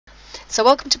So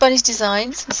welcome to Bunny's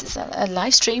Designs. This is a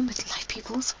live stream with live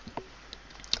peoples,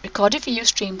 recorded for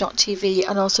ustream.tv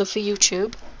and also for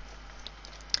YouTube.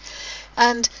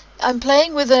 And I'm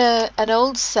playing with an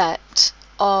old set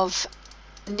of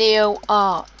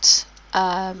neoart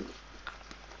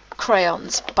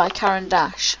crayons by Karen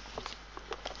Dash.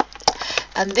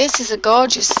 And this is a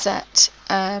gorgeous set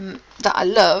that I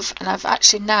love, and I've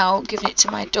actually now given it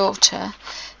to my daughter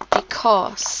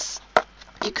because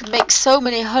you can make so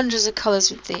many hundreds of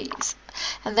colours with these,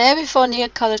 and they're before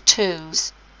Neocolor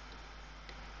 2s,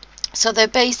 so they're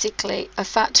basically a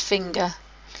fat finger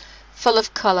full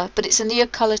of colour, but it's a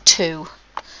Neocolor 2.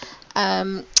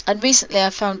 And recently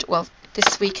I found, well,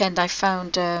 this weekend I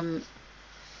found a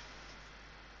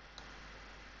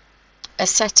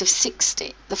set of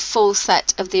 60, the full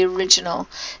set of the original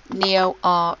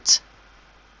neoart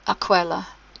aquarelle.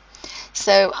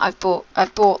 So I've bought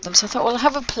them. So I thought, well, I'll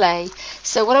have a play.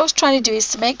 So what I was trying to do is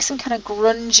to make some kind of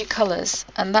grungy colours,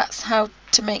 and that's how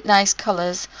to make nice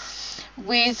colours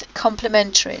with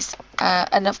complementaries.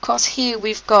 And of course here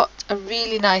we've got a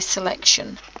really nice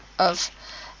selection of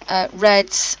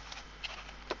reds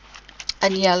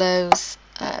and yellows.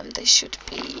 They should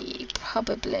be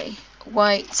probably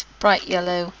white, bright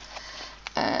yellow.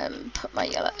 Put my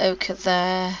yellow ochre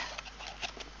there.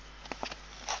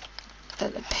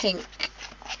 Then the pink,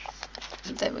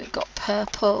 and then we've got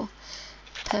purple,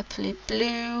 purpley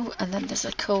blue, and then there's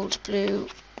a cold blue,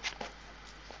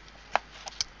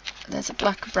 and there's a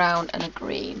black, brown and a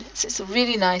green. So it's a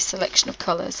really nice selection of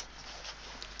colours.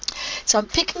 So I'm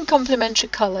picking complementary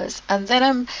colours, and then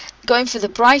I'm going for the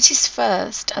brightest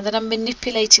first, and then I'm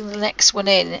manipulating the next one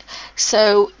in,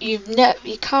 so you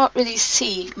can't really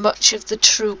see much of the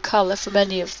true colour from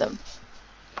any of them.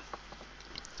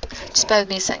 Just bear with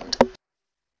me a second.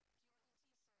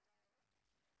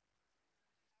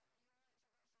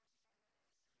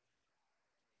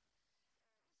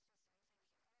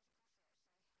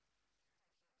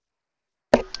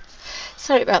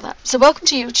 Sorry about that. So welcome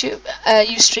to YouTube,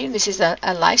 Ustream. This is a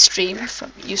live stream from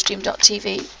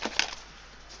ustream.tv.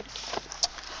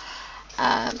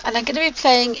 And I'm going to be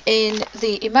playing in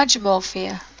the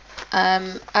imagimorphia.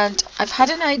 And I've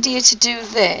had an idea to do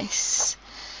this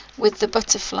with the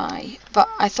butterfly, but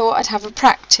I thought I'd have a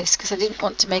practice because I didn't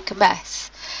want to make a mess.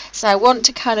 So I want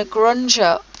to kind of grunge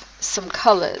up some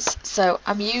colours. So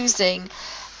I'm using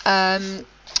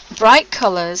bright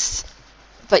colours,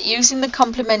 but using the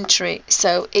complementary,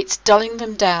 so it's dulling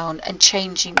them down and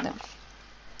changing them,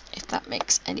 if that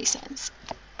makes any sense.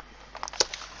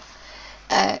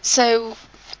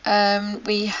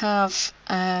 We have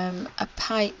a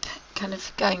pipe kind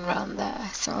of going around there,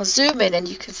 so I'll zoom in and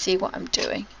you can see what I'm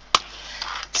doing.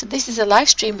 So this is a live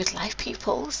stream with live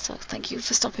people, so thank you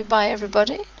for stopping by,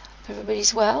 everybody. Hope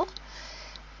everybody's well.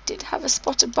 Did have a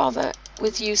spot of bother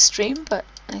with Ustream, but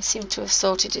I seem to have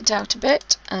sorted it out a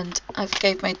bit, and I've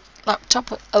gave my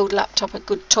old laptop a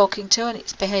good talking to, and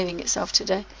it's behaving itself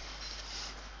today.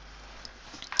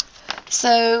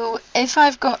 So if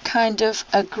I've got kind of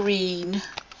a green,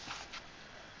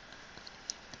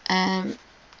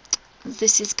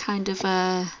 this is kind of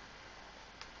a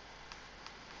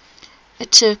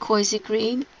turquoisey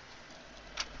green.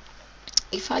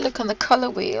 If I look on the colour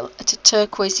wheel at a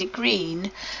turquoisey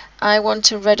green, I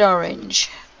want a red-orange,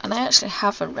 and I actually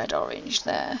have a red-orange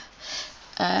there.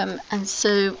 And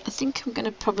so I think I'm going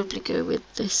to probably go with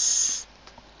this.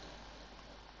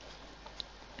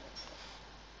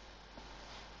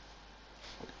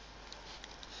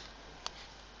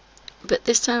 But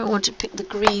this time I want to pick the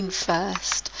green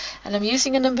first, and I'm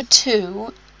using a number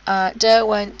 2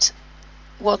 Derwent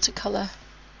watercolour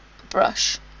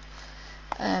brush.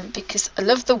 Because I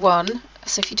love the 1,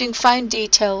 so if you're doing fine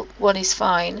detail, 1 is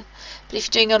fine, but if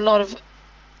you're doing a lot of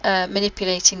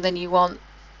manipulating, then you want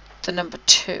the number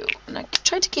 2. And I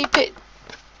try to keep it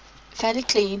fairly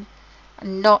clean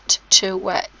and not too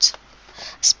wet,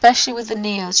 especially with the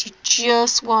neos. You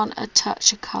just want a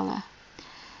touch of colour.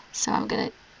 So I'm going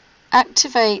to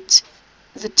activate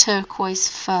the turquoise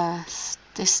first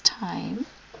this time.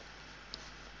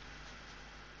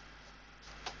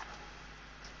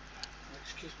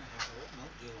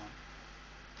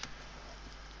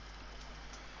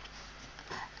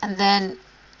 And then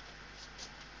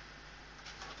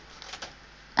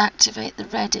activate the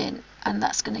red in, and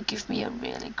that's going to give me a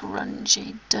really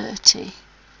grungy, dirty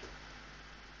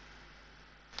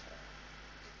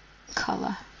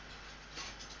colour.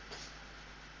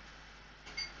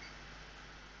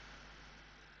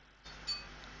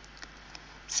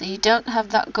 So you don't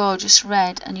have that gorgeous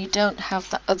red, and you don't have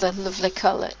that other lovely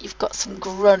colour. You've got some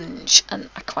grunge, and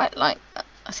I quite like that.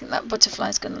 I think that butterfly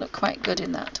is going to look quite good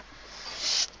in that.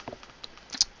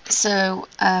 So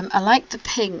I like the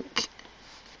pink,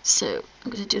 so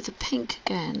I'm going to do the pink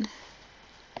again.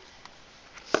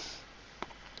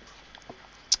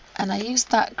 And I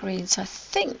used that green, so I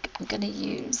think I'm going to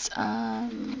use, I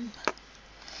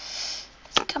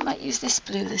think I might use this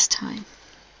blue this time.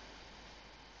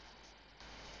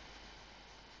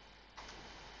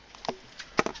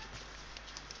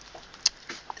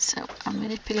 So I'll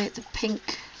manipulate the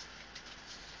pink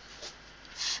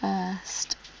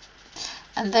first.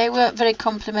 And they weren't very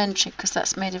complementary because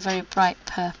that's made a very bright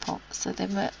purple, so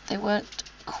they weren't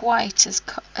quite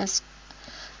as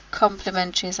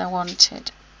complementary as I wanted.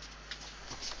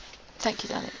 Thank you,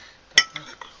 darling.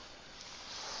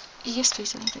 Yes,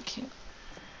 please, darling. Thank you.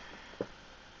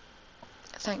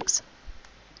 Thanks.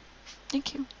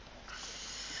 Thank you.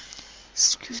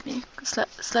 Excuse me.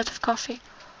 Slut of coffee.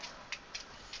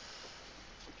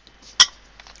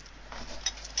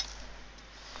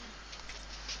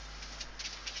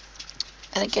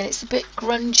 And again, it's a bit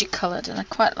grungy coloured, and I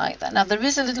quite like that. Now, there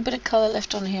is a little bit of colour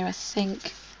left on here, I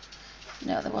think.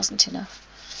 No, there wasn't enough.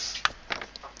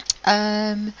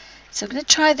 So I'm going to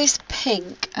try this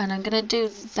pink, and I'm going to do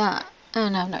that. Oh,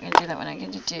 no, I'm not going to do that one. I'm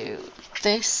going to do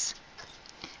this.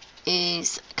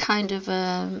 Is kind of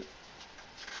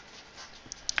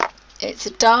it's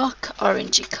a dark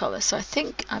orangey colour, so I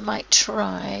think I might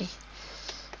try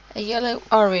a yellow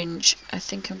orange. I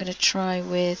think I'm going to try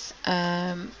with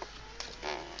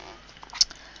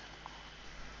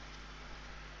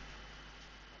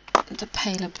the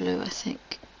paler blue, I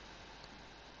think.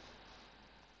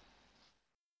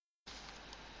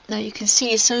 Now you can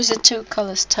see as soon as the two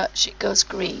colours touch, it goes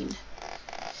green.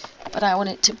 But I want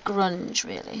it to grunge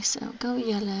really, so go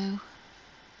yellow.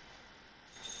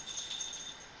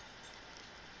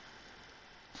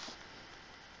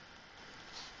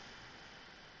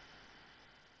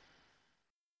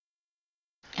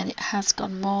 And it has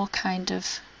gone more kind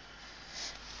of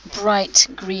bright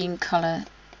green colour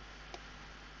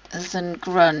than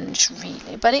grunge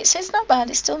really, but it's not bad.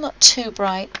 It's still not too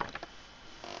bright.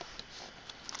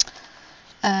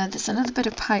 There's another bit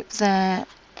of pipe there.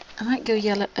 I might go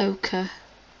yellow ochre.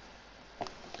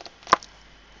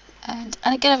 And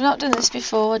again, I've not done this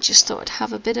before. I just thought I'd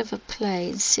have a bit of a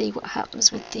play and see what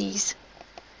happens with these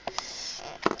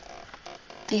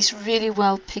really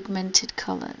well pigmented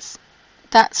colours.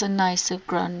 That's a nicer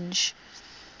grunge.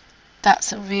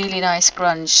 That's a really nice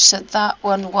grunge. So that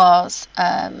one was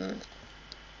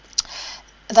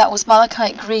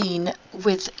malachite green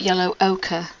with yellow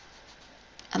ochre,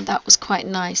 and that was quite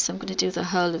nice. I'm going to do the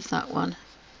whole of that one.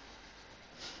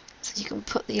 So you can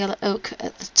put the yellow ochre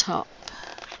at the top.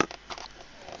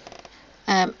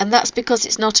 And that's because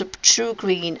it's not a true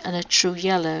green and a true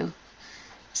yellow.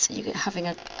 So you're having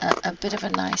a bit of a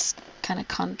nice kind of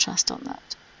contrast on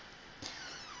that.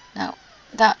 Now,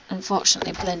 that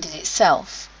unfortunately blended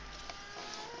itself.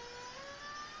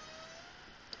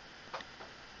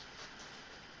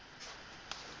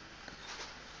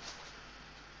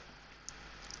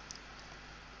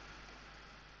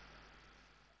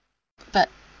 But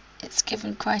it's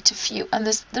given quite a few, and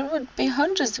there would be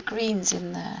hundreds of greens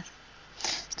in there.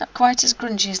 It's not quite as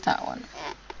grungy as that one.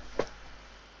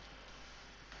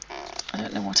 I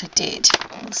don't know what I did.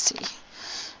 We'll see.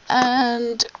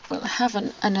 And we'll have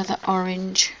another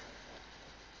orange.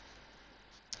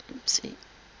 Oopsie.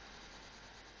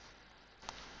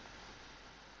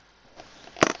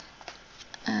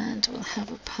 And we'll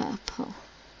have a purple.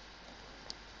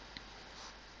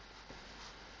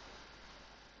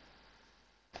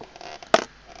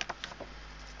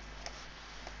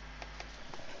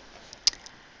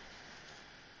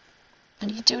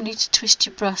 And you do need to twist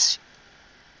your brush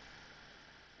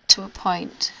to a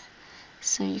point,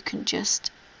 so you can just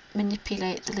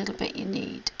manipulate the little bit you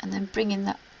need and then bring in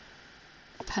that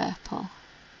purple.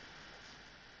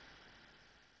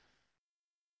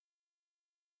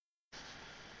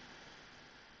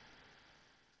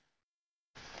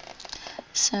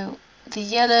 So the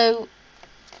yellow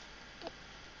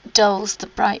dulls the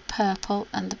bright purple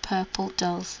and the purple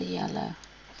dulls the yellow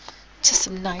to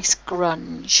some nice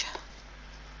grunge.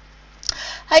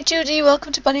 Hi Judy,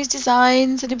 welcome to Bunny's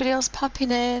Designs. Anybody else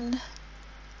popping in?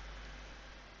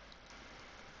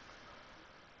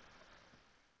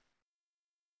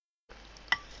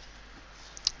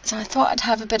 So I thought I'd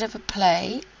have a bit of a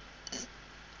play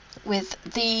with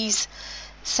these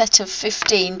set of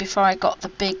 15 before I got the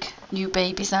big new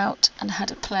babies out and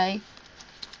had a play.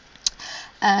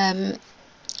 But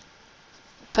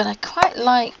I quite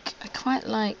like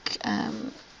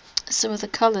some of the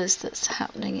colours that's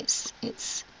happening. It's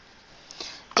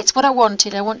what I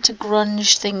wanted. I want to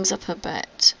grunge things up a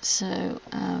bit. So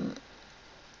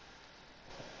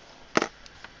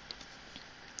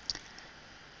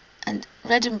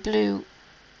red and blue,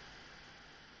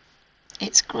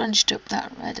 it's grunged up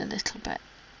that red a little bit.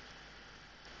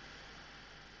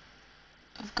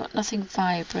 I've got nothing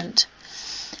vibrant,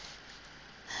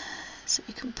 so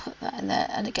we can put that in there.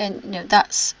 And again, you know,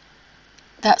 that's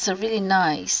a really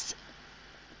nice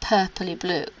purpley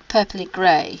blue, purpley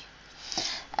grey,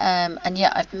 and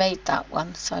yet I've made that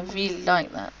one, so I really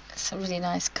like that. It's a really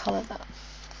nice colour, that.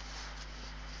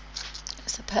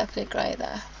 It's a purpley grey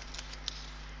there.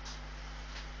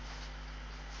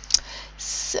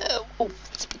 So, oh,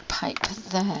 there's a big pipe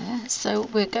there. So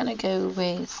we're going to go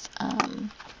with, I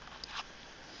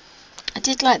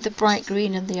did like the bright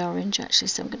green and the orange actually,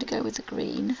 so I'm going to go with the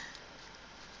green.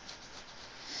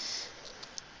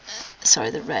 Sorry,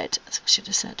 the red, that's what I should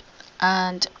have said.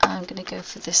 And I'm going to go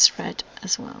for this red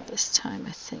as well this time,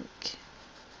 I think.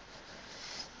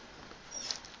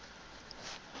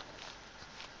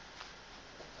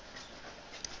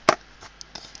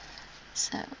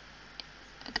 So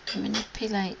I'm going to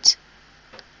manipulate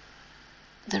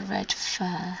the red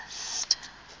first.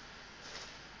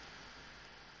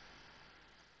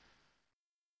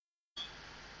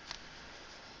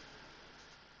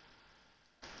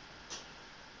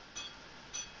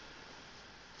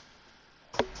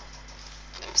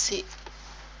 See,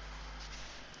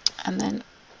 and then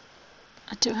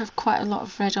I do have quite a lot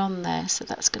of red on there, so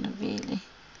that's going to really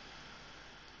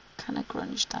kind of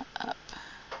grunge that up.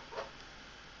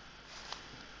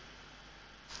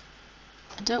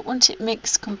 I don't want it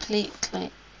mixed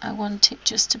completely, I want it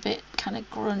just a bit kind of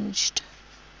grunged,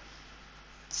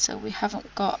 so we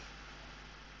haven't got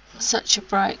such a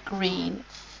bright green.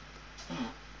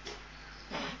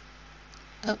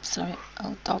 Oops, sorry,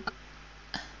 old dog.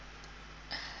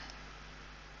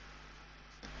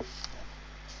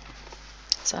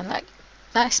 So a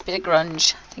nice bit of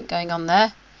grunge, I think, going on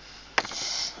there.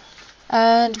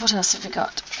 And what else have we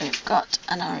got? We've got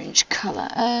an orange colour.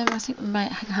 I think we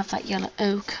might have that yellow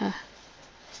ochre.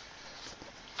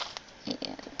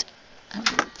 And I'm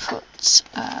going to put,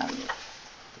 I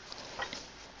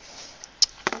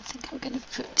think I'm going to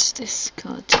put this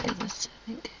card together, I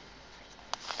think.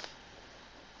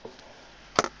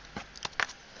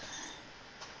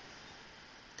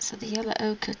 So the yellow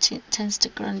ochre tends to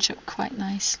grunge up quite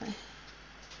nicely.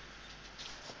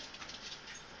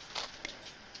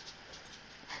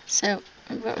 So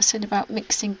what I was saying about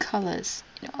mixing colours,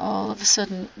 you know, all of a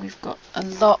sudden we've got a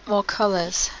lot more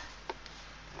colours.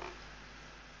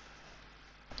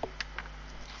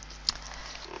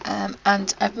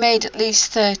 And I've made at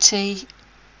least 30.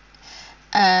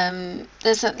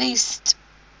 There's at least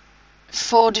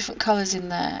 4 different colours in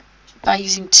there by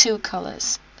using 2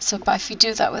 colours. So if you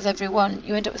do that with every one,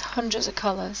 you end up with hundreds of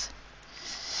colours.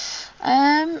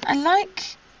 I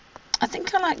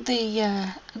think I like the,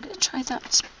 I'm going to try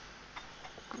that.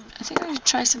 I think I'm going to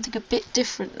try something a bit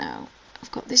different now.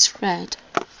 I've got this red,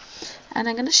 and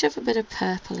I'm going to shove a bit of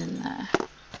purple in there,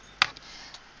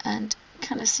 and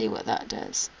kind of see what that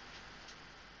does.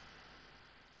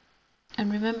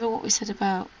 And remember what we said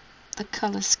about the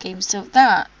colour scheme. So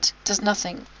that does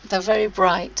nothing. They're very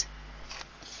bright.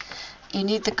 You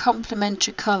need the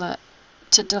complementary colour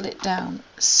to dull it down,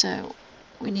 so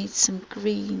we need some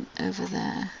green over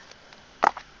there.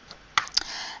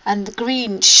 And the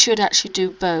green should actually do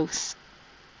both,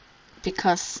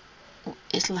 because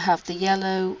it'll have the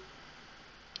yellow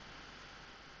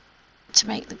to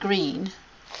make the green,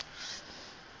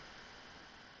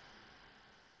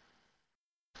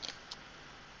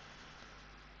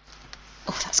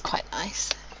 oh, that's quite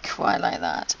nice. Quite like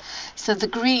that. So the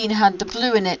green had the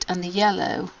blue in it and the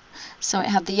yellow, so it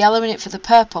had the yellow in it for the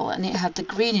purple and it had the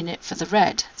green in it for the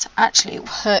red. So actually it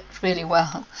worked really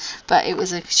well, but it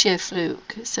was a sheer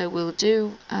fluke. So we'll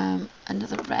do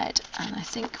another red, and I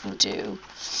think we'll do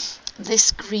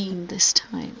this green this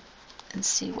time and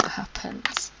see what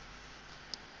happens.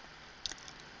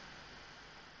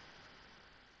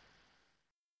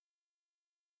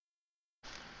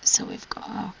 So we've got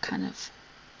our kind of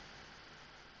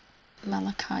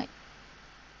malachite,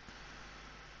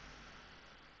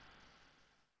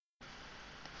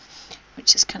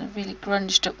 which is kind of really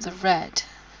grunged up the red.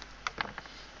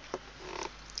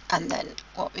 And then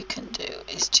what we can do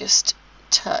is just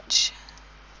touch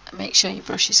and make sure your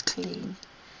brush is clean,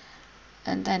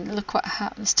 and then look what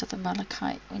happens to the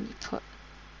malachite when you put,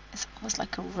 it's almost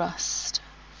like a rust.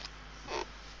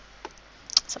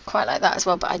 So I quite like that as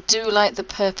well, but I do like the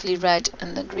purpley red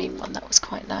and the green one. That was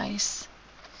quite nice.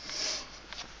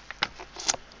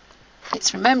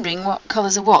 It's remembering what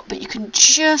colours are what, but you can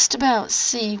just about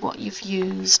see what you've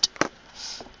used.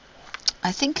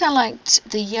 I think I liked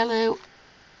the yellow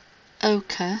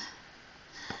ochre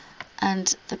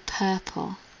and the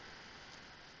purple.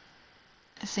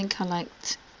 I think I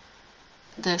liked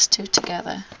those two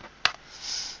together.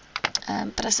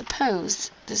 But I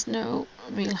suppose there's no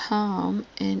real harm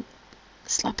in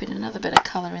slapping another bit of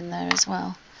colour in there as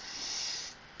well.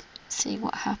 See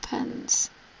what happens.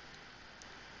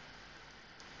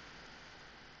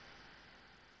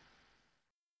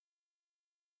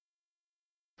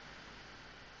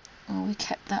 Oh, we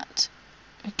kept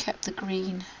the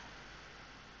green.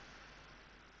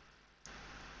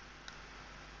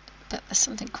 But there's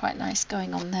something quite nice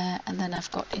going on there, and then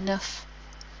I've got enough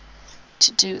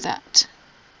to do that.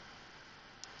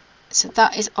 So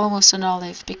that is almost an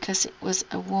olive because it was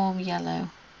a warm yellow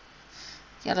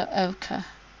ochre.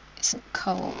 Isn't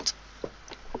cold.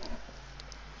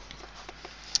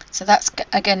 So that's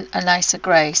again a nicer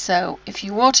grey. So if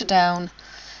you water down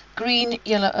green,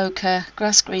 yellow ochre,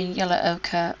 grass green, yellow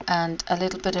ochre, and a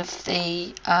little bit of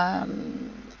the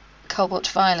cobalt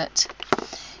violet,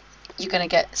 you're going to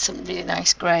get some really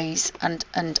nice greys and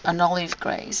an olive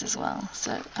greys as well.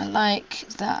 So I like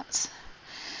that.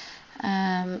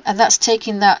 And that's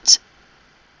taking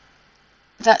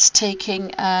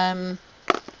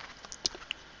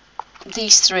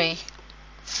these three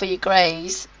for your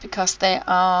greys because they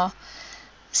are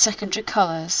secondary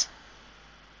colours,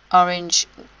 orange,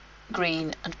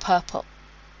 green and purple,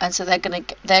 and so they're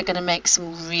gonna make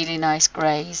some really nice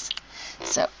greys.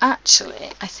 So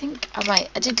actually I think I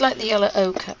did like the yellow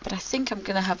ochre, but I think I'm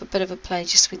gonna have a bit of a play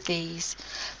just with these.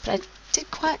 But I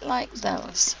did quite like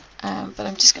those. But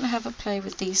I'm just going to have a play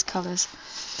with these colours.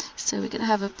 So we're going to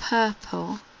have a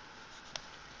purple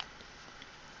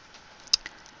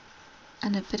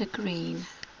and a bit of green,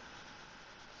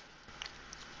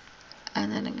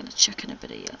 and then I'm going to chuck in a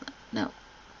bit of yellow. No,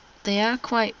 they are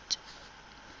quite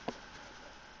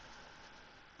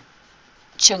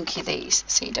chunky, these,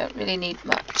 so you don't really need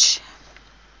much.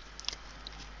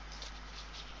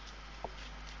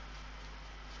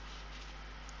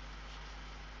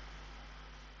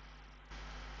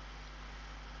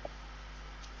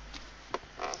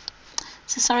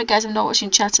 So sorry guys, I'm not watching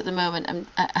chat at the moment, I'm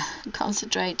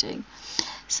concentrating.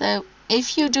 So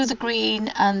if you do the green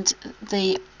and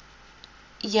the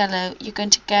yellow, you're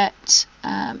going to get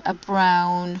a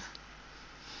brown.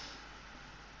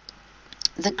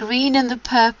 The green and the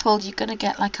purple, you're going to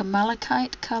get like a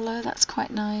malachite colour, that's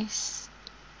quite nice.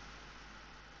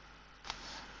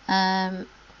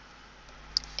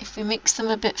 If we mix them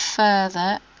a bit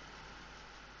further,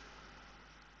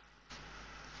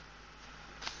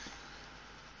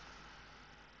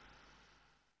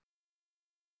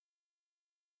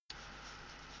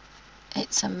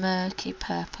 it's a murky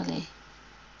purpley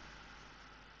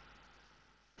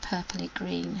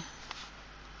green.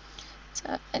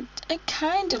 So I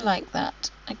kind of like that.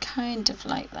 I kind of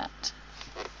like that.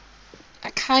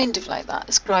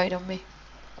 It's growing on me.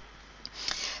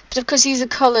 But of course these are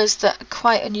colours that are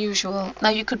quite unusual. Now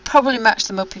you could probably match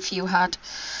them up if you had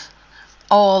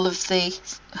all of the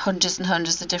hundreds and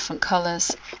hundreds of different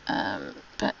colours.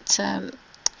 But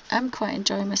I'm quite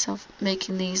enjoying myself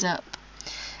making these up.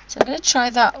 So I'm going to try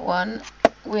that one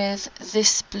with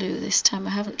this blue this time. I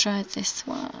haven't tried this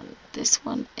one. This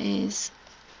one is,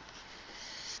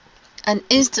 and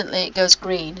instantly it goes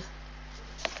green.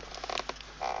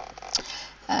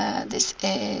 This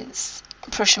is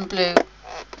Prussian blue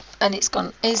and it's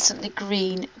gone instantly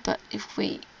green, but if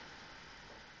we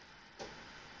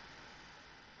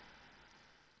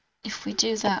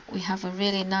do that, we have a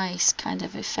really nice kind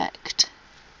of effect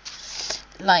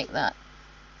like that.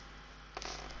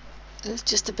 There's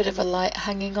just a bit of a light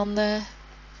hanging on there.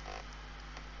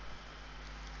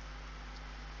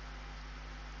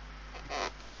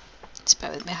 Just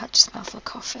bear with me, I had just mouthful of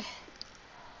coffee.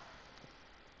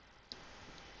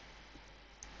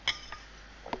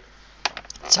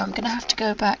 So I'm going to have to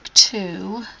go back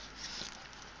to,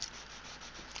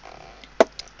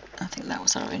 I think that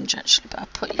was orange actually, but I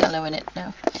put yellow in it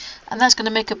now. And that's going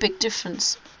to make a big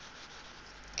difference.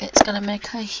 It's going to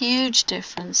make a huge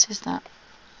difference, is that?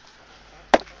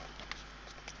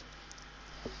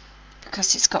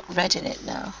 Because it's got red in it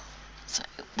now, so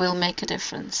it will make a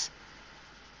difference.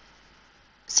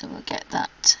 So we'll get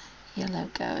that yellow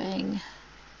going,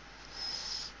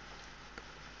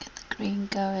 get the green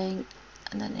going,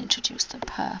 and then introduce the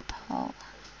purple,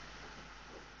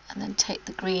 and then take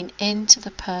the green into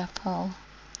the purple,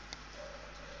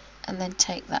 and then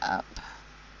take that up.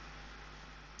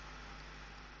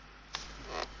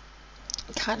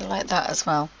 Kind of like that as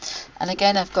well. And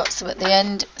again, I've got some at the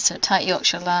end, so tight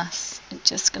Yorkshire Lass. I'm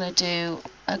just going to do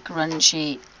a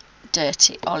grungy,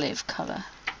 dirty olive colour,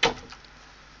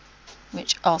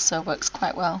 which also works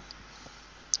quite well.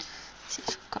 See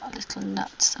if I've got a little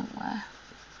nut somewhere.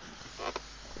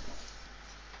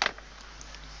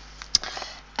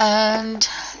 And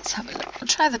let's have a look. We'll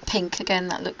try the pink again.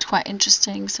 That looked quite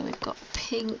interesting. So we've got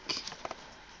pink.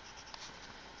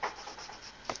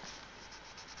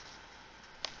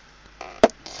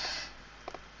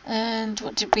 And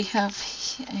what did we have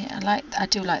here? I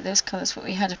do like those colours, but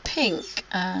we had a pink,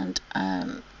 and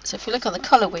so if you look on the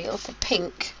colour wheel for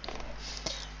pink,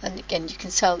 then again you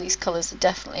can tell these colours are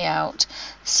definitely out.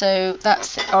 So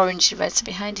that's the orangey red. So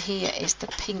behind here is the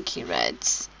pinky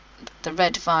reds. The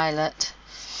red violet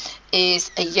is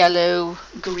a yellow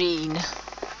green.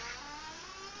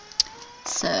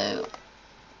 So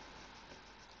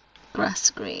grass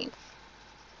green.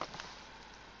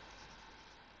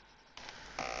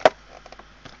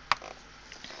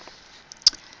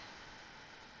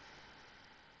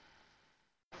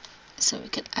 So we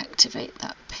can activate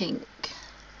that pink.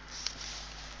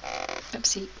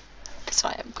 Oopsie.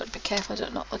 Sorry, I've got to be careful I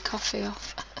don't knock the coffee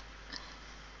off.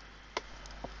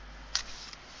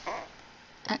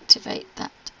 Activate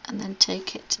that and then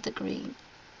take it to the green.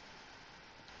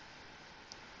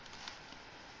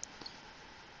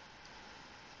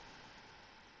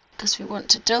 Because we want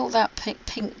to dull that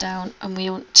pink down, and we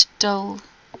want to dull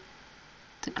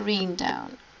the green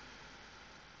down.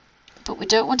 But we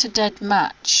don't want a dead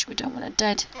match. We don't want a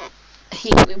dead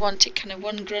heat. We want it kind of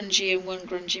one grungy and one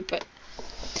grungy. But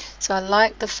so I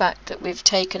like the fact that we've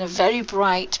taken a very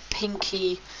bright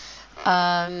pinky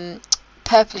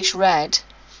purplish red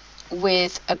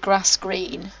with a grass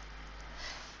green,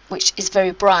 which is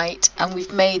very bright, and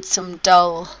we've made some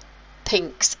dull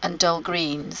pinks and dull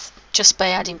greens just by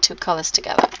adding two colours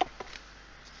together.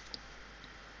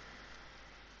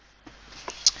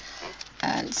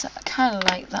 And so I kind of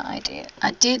like that idea.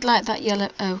 I did like that yellow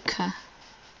ochre.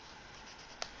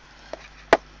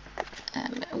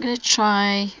 I'm going to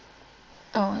try,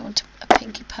 oh, I want a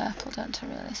pinky purple, don't I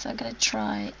really? So I'm going to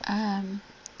try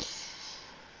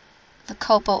the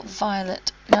cobalt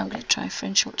violet. No, I'm going to try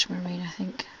French ultramarine, I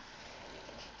think.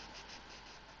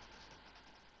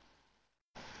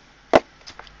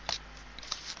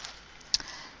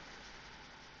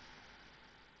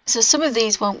 So some of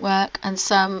these won't work, and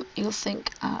some you'll think,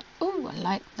 oh, I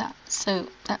like that. So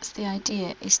that's the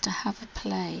idea, is to have a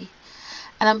play.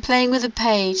 And I'm playing with a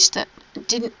page that I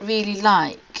didn't really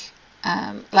like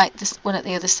this one at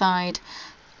the other side.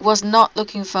 Was not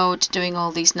looking forward to doing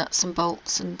all these nuts and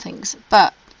bolts and things,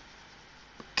 but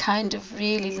kind of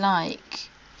really like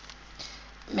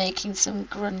making some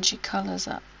grungy colours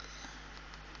up.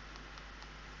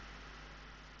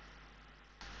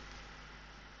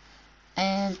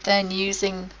 And then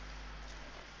using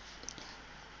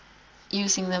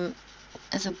them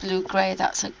as a blue grey.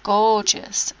 That's a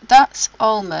gorgeous, that's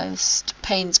almost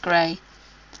Payne's grey.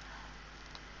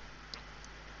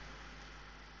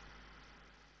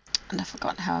 And I've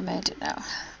forgotten how I made it now.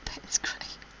 Payne's grey.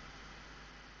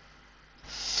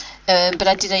 But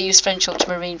I use French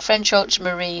ultramarine. French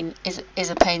ultramarine is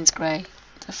a Payne's grey.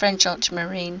 The French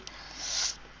ultramarine.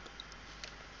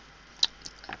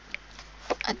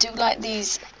 I do like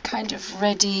these kind of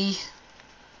reddy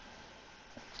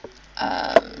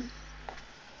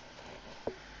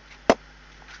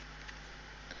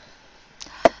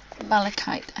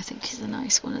malachite, I think, is a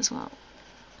nice one as well.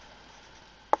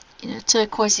 You know,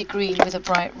 turquoisey green with a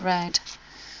bright red.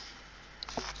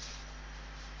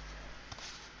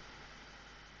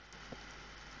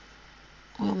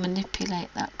 We'll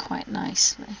manipulate that quite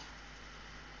nicely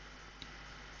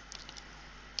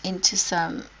into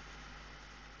some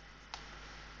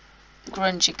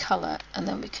grungy colour, and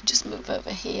then we can just move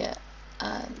over here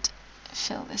and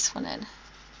fill this one in.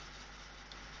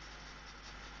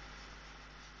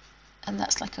 And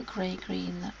that's like a grey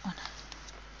green, that one.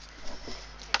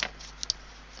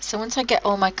 So once I get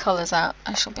all my colours out,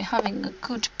 I shall be having a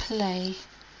good play.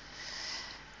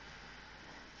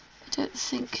 I don't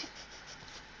think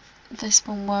this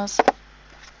one was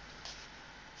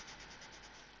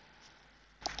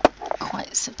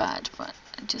quite so bad, but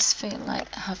I just feel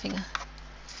like having a...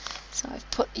 So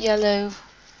I've put yellow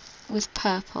with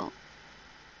purple,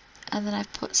 and then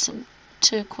I've put some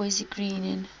turquoisey green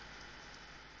in.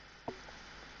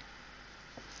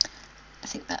 I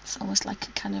think that's almost like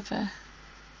a kind of a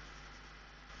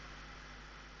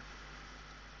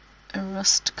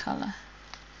rust colour.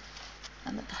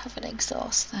 And then I have an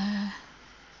exhaust there,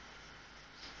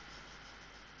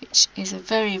 which is a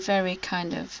very, very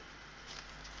kind of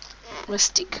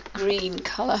rustic green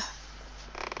colour,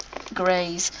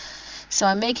 greys. So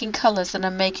I'm making colours, and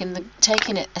I'm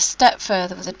taking it a step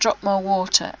further with a drop more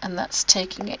water, and that's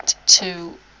taking it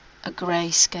to a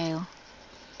grey scale.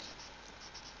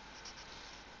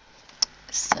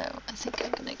 So I think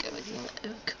I'm going to go with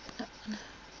yellow. That one.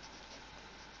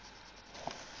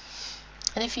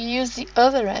 And if you use the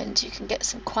other end, you can get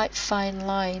some quite fine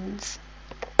lines.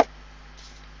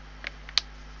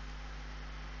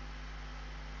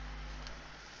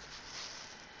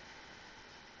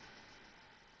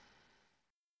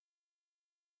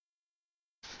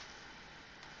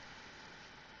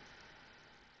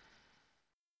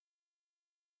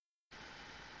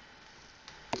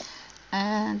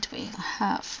 And we'll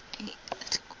have a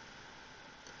little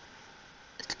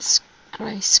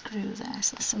grey screw there.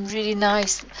 So there's some really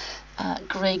nice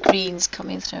grey greens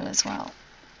coming through as well.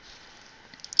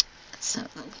 So I'm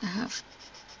going to have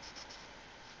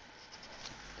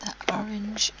that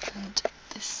orange and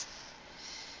this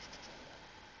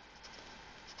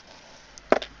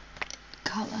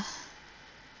colour.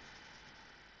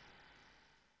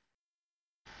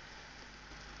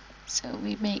 So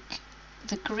we make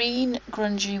the green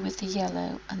grungy with the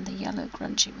yellow and the yellow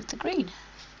grungy with the green.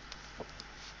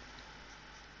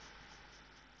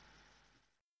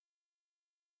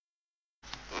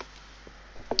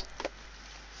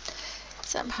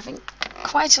 So I'm having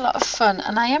quite a lot of fun,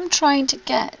 and I am trying to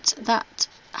get that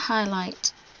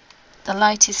highlight, the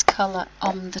lightest colour,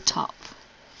 on the top.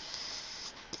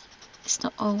 It's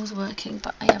not always working,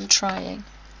 but I am trying.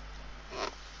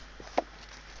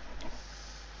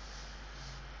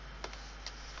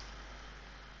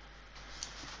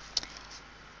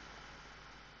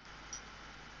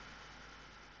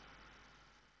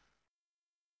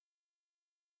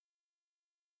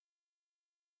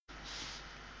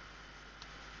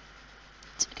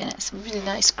 So we're going to get some really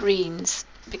nice greens,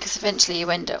 because eventually you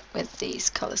end up with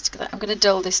these colours together. I'm going to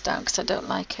dull this down because I don't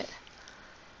like it.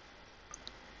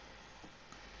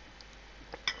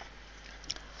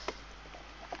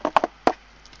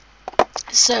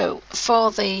 So for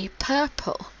the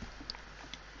purple,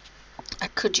 I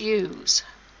could use,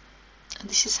 and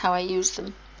this is how I use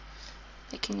them,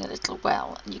 making a little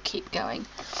well, and you keep going.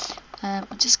 I'm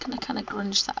just going to kind of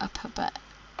grunge that up a bit.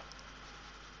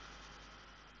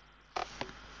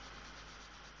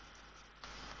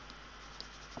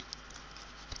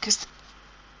 Because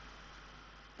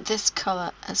this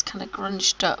colour has kind of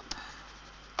grunged up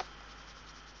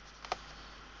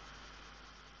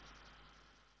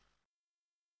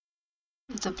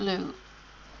the blue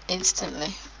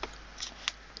instantly.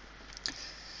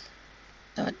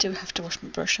 Now I do have to wash my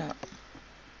brush out.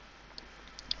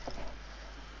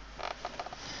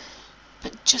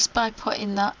 But just by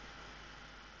putting that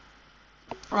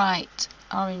bright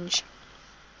orange,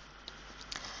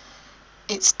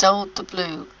 it's dulled the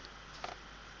blue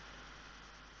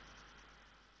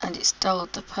and it's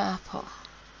dulled the purple.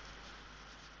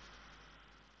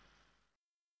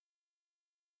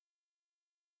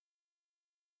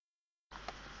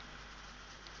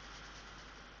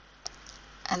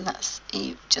 And that's,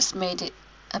 you just made it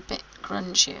a bit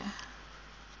grungier,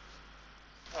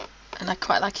 and I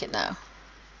quite like it now.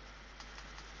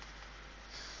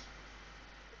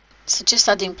 So just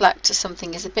adding black to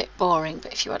something is a bit boring,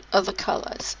 but if you add other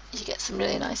colours you get some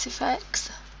really nice effects.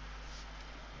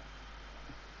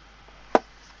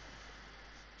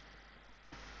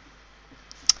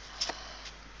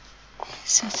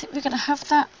 So I think we're going to have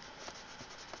that,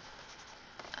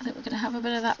 I think we're going to have a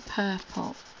bit of that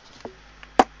purple,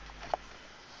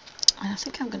 and I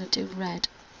think I'm going to do red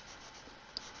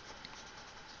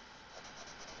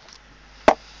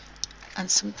and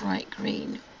some bright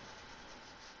green.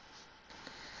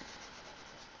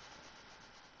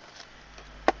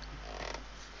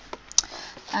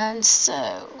 And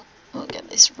so we'll get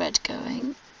this red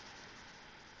going.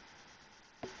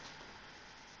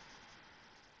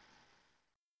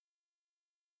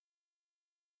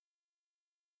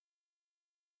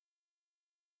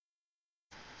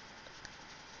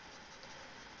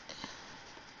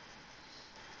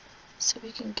 So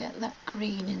we can get that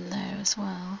green in there as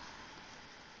well.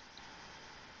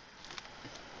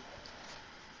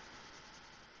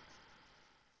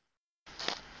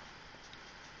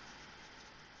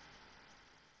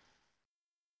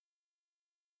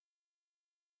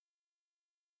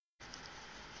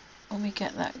 When we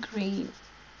get that green,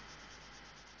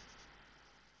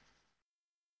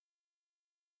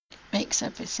 it makes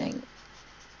everything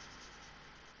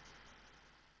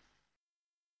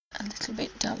a little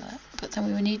bit duller, but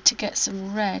then we need to get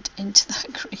some red into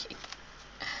that green.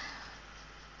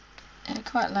 I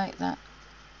quite like that.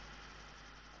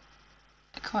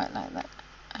 I quite like that.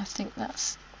 I think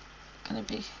that's going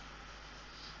to be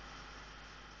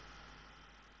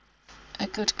a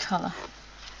good colour.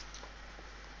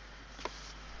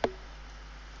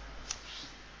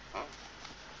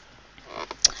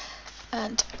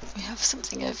 And we have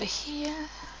something over here,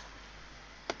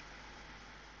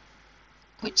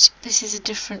 which this is a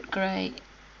different grey.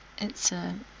 It's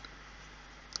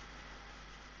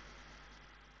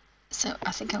so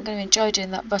I think I'm going to enjoy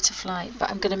doing that butterfly, but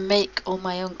I'm going to make all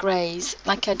my own greys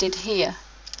like I did here.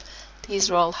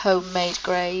 These are all homemade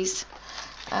greys,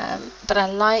 but I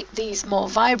like these more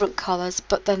vibrant colours,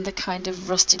 but then they're kind of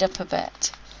rusted up a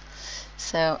bit.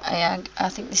 So I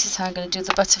think this is how I'm going to do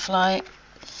the butterfly,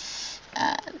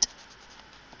 and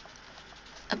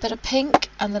a bit of pink,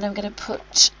 and then I'm going to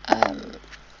put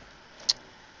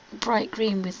bright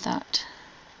green with that.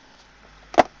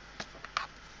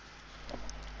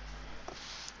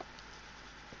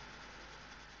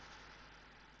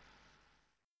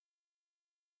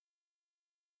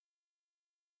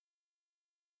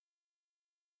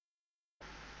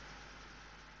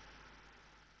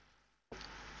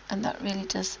 And that really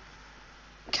does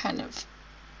kind of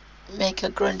make a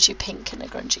grungy pink and a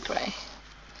grungy grey.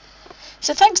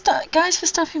 So thanks guys for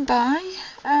stopping by.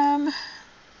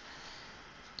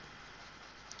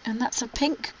 And that's a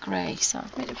pink grey, so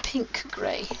I've made a pink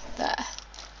grey there.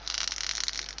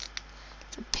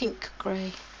 It's a pink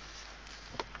grey.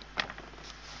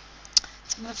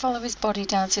 So I'm going to follow his body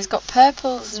down. So he's got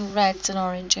purples and reds and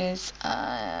oranges.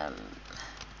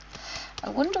 I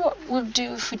wonder what we'll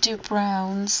do if we do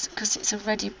browns, because it's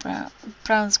already brown.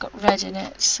 Brown's got red in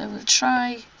it, so we'll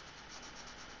try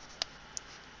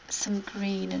some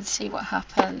green and see what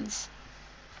happens.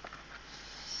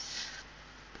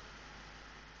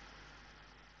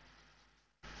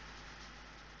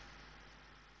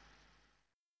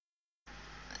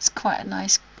 It's quite a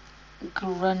nice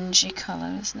grungy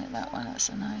colour, isn't it, that one? That's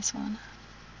a nice one.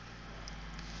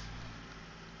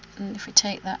 And if we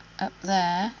take that up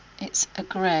there, it's a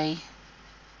grey.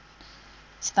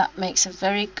 So that makes a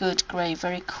very good grey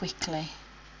very quickly.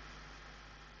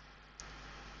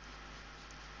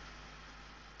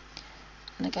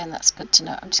 And again, that's good to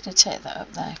know. I'm just going to take that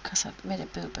up there because I've made a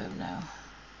boo-boo now.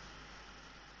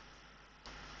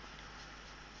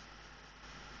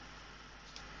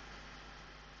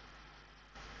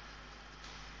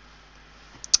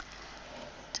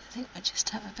 I think we just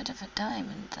have a bit of a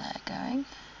diamond there going.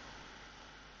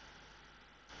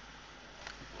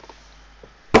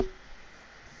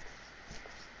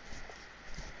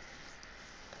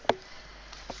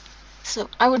 So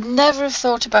I would never have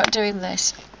thought about doing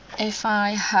this if I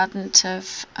hadn't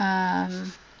have, I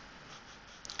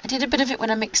did a bit of it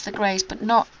when I mixed the greys, but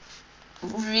not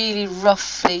really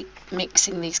roughly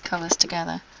mixing these colours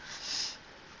together.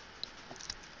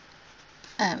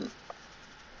 There's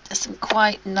some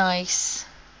quite nice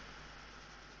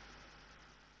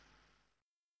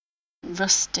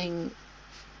rusting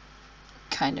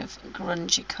kind of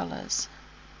grungy colours.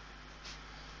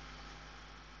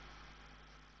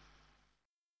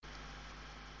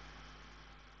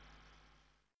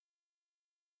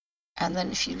 And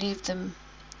then if you leave them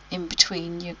in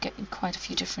between, you're getting quite a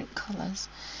few different colours.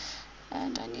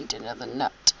 And I need another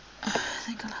nut. I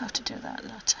think I'll have to do that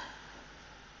nut.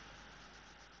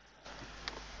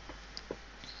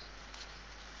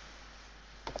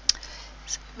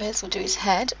 So we may as well do his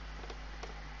head.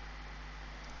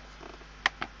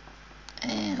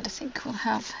 And I think we'll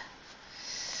have,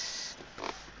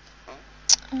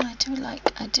 oh, I do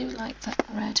like that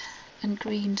red and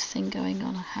green thing going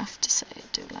on. I have to say, I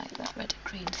do like that red and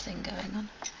green thing going on.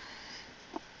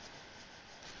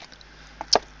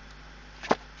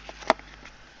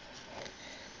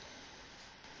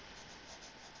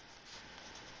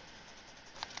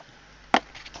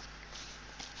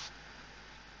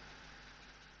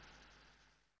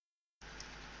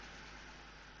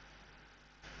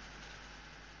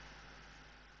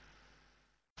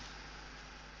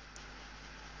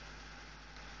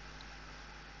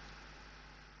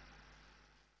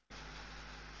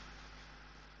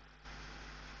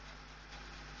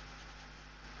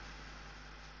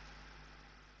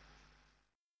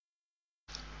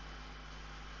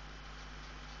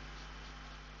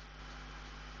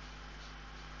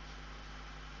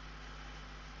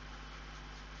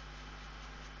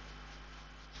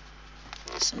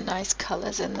 Some nice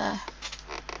colours in there.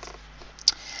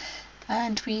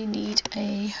 And we need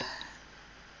the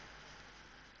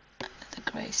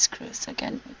grey screws.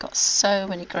 Again, we've got so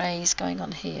many greys going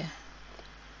on here.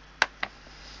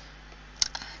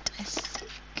 And I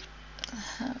think I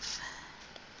have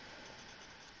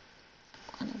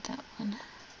one of that one,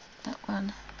 that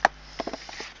one.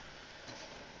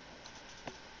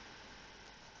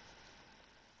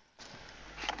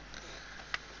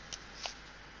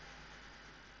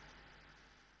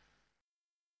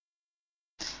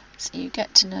 So you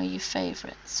get to know your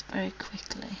favourites very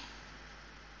quickly.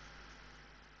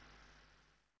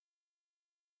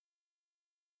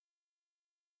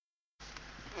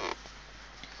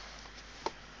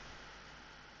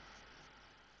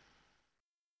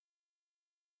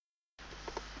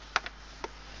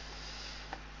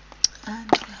 And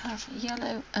we have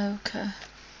yellow ochre.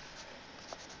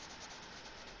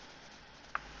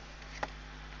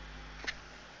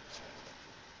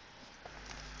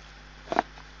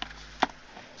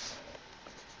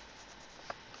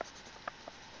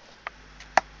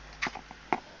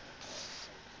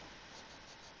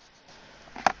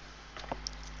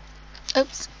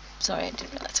 Oops, sorry, I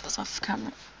didn't realise it was off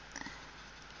camera.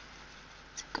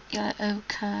 So we've got yellow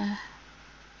ochre.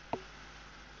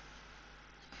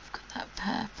 We've got that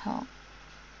purple.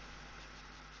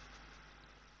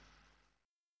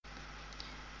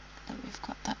 And then we've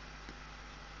got that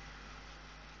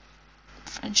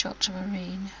French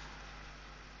ultramarine.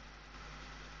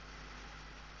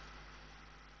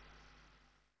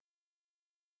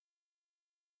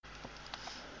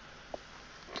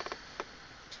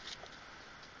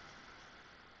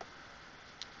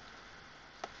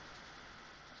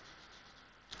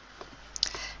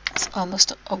 It's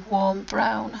almost a warm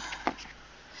brown.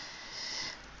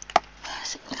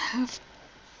 So we'll have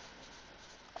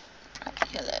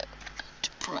bright yellow and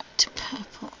bright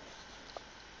purple.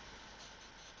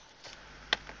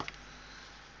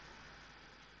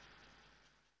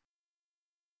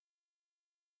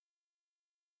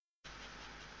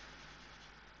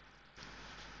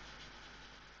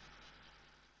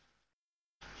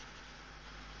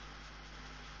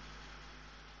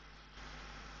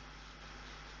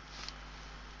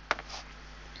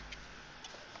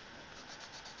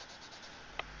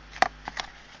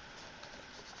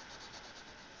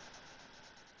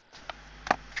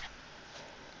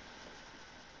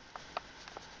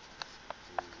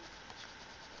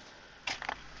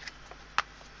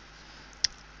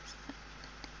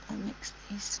 I'll mix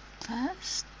these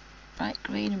first, bright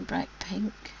green and bright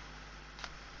pink.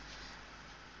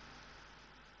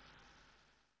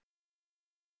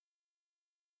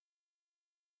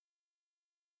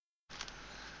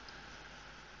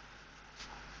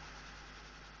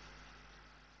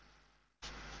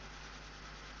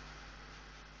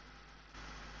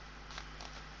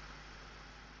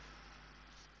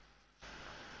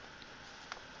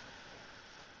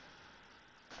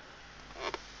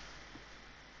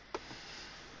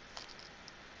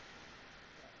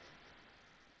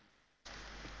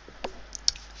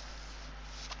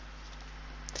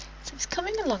 So it's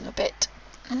coming along a bit.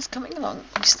 It's coming along.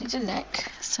 We just need a neck.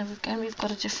 So again, we've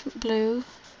got a different blue.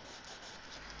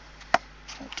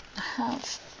 We can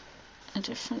have a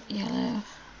different yellow.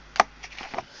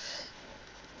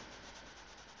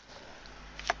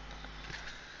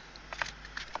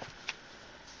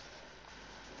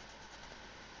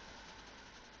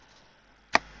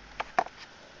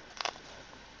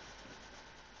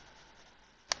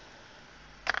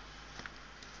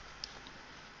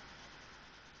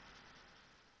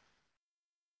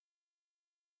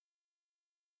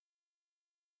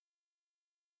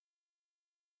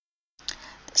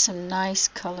 Some nice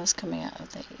colours coming out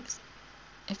of these.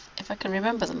 If I can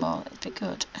remember them all, it'd be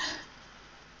good.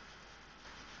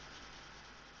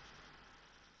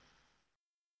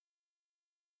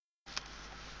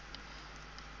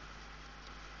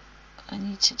 What I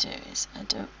need to do is, I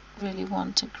don't really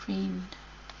want a green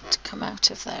to come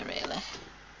out of there really.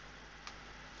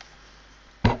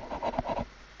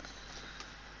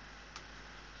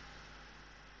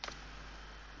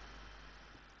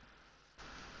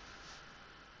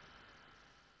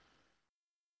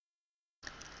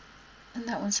 And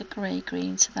that one's a grey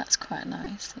green, so that's quite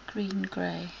nice, a green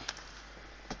grey.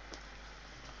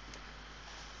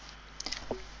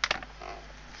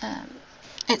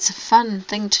 It's a fun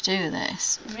thing to do,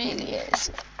 this really is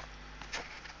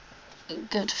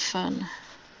good fun.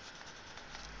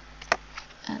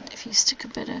 And if you stick a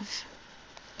bit of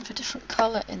a different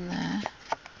colour in there,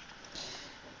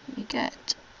 you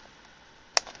get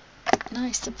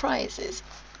nice surprises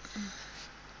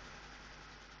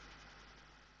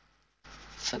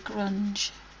for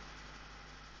grunge.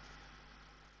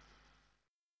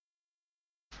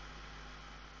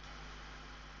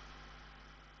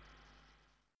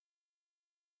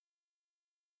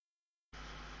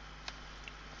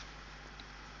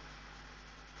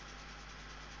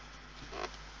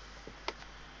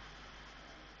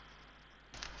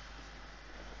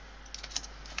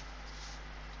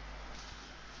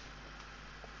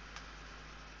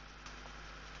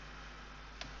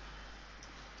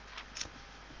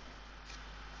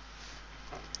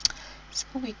 So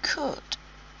we could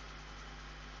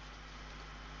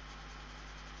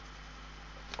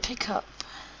pick up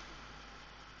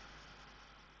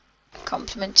a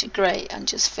complementary grey and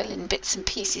just fill in bits and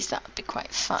pieces. That would be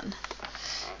quite fun. I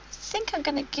think I'm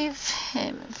going to give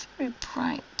him a very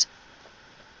bright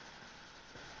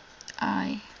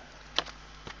eye.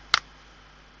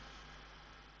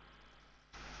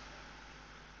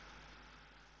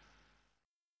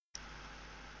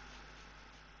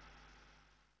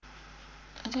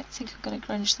 think I'm going to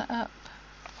grunge that up.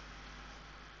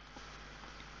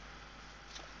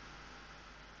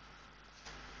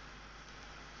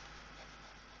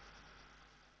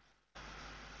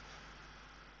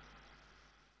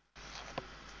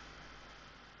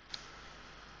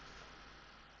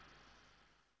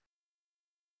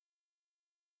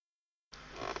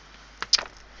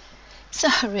 So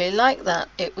I really like that.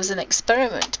 It was an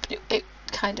experiment, but it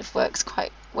kind of works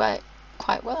quite well,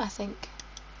 I think.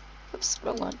 Oops,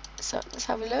 wrong one. So let's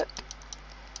have a look.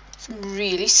 Some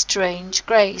really strange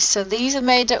greys. So these are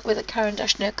made up with a Caran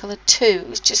d'Ache Nail Colour 2.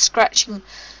 It's just scratching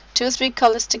 2 or 3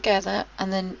 colours together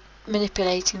and then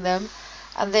manipulating them.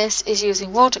 And this is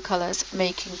using watercolours,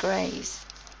 making greys.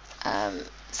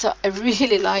 So I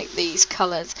really like these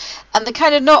colours. And they're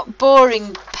kind of not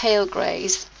boring pale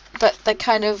greys, but they're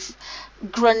kind of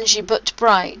grungy but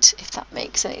bright, if that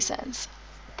makes any sense.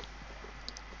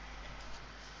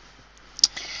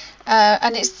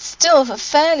 And it's still a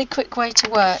fairly quick way to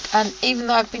work, and even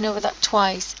though I've been over that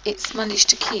twice, it's managed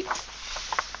to keep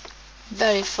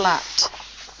very flat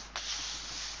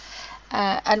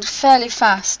and fairly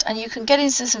fast, and you can get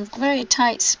into some very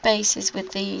tight spaces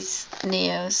with these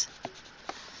neos.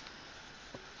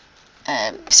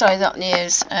 Sorry, not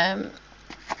neos.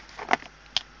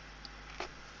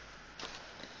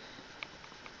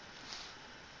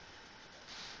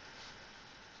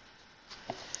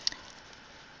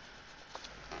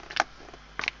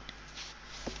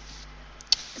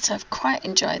 So I've quite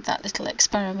enjoyed that little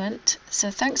experiment.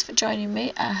 So thanks for joining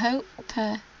me. I hope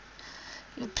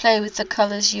you'll play with the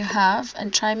colours you have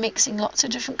and try mixing lots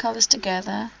of different colours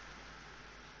together.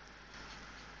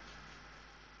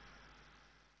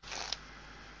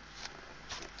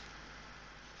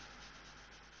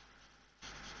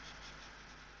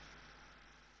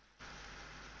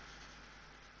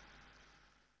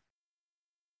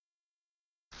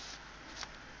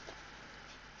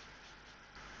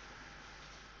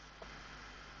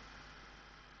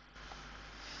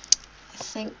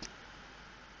 I think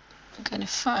I'm going to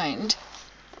find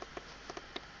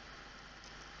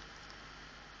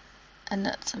a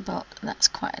nuts and bolts. That's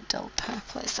quite a dull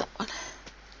purple, is that one?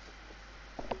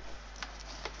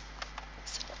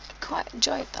 So I quite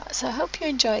enjoyed that. So I hope you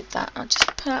enjoyed that. I'll just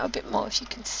put out a bit more so you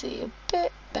can see a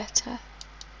bit better.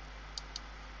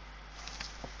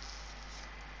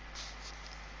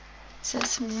 So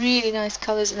there's some really nice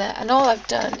colours in there, and all I've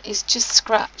done is just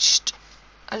scratched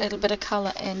a little bit of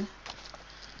colour in.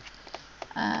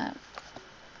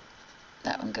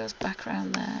 That one goes back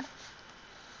around there.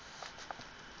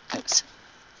 Oops,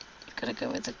 you've got to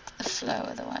go with the flow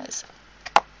otherwise.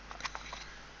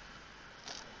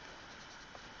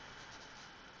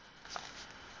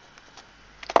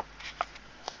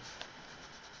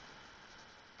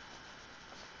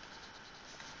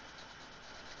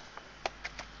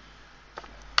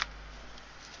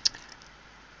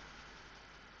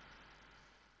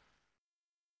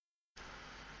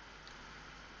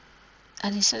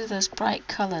 And instead of those bright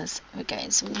colours, we're getting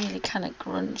some really kind of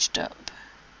grunged up.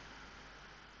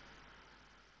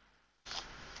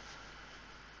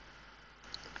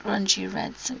 Grungy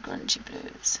reds and grungy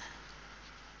blues.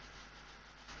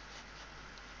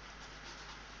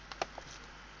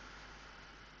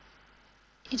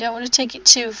 You don't want to take it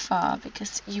too far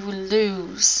because you will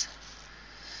lose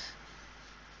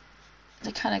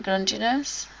the kind of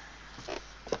grunginess.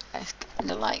 I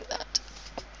kind of like that.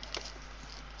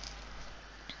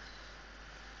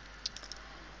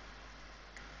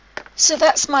 So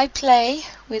that's my play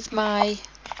with my,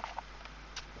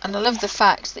 and I love the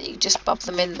fact that you just bob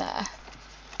them in there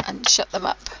and shut them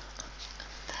up.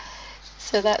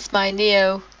 So that's my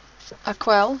Neo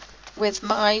Aquarelle with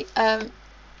my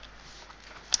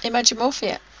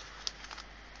Imagimorphia.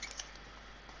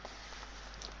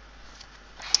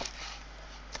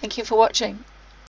 Thank you for watching.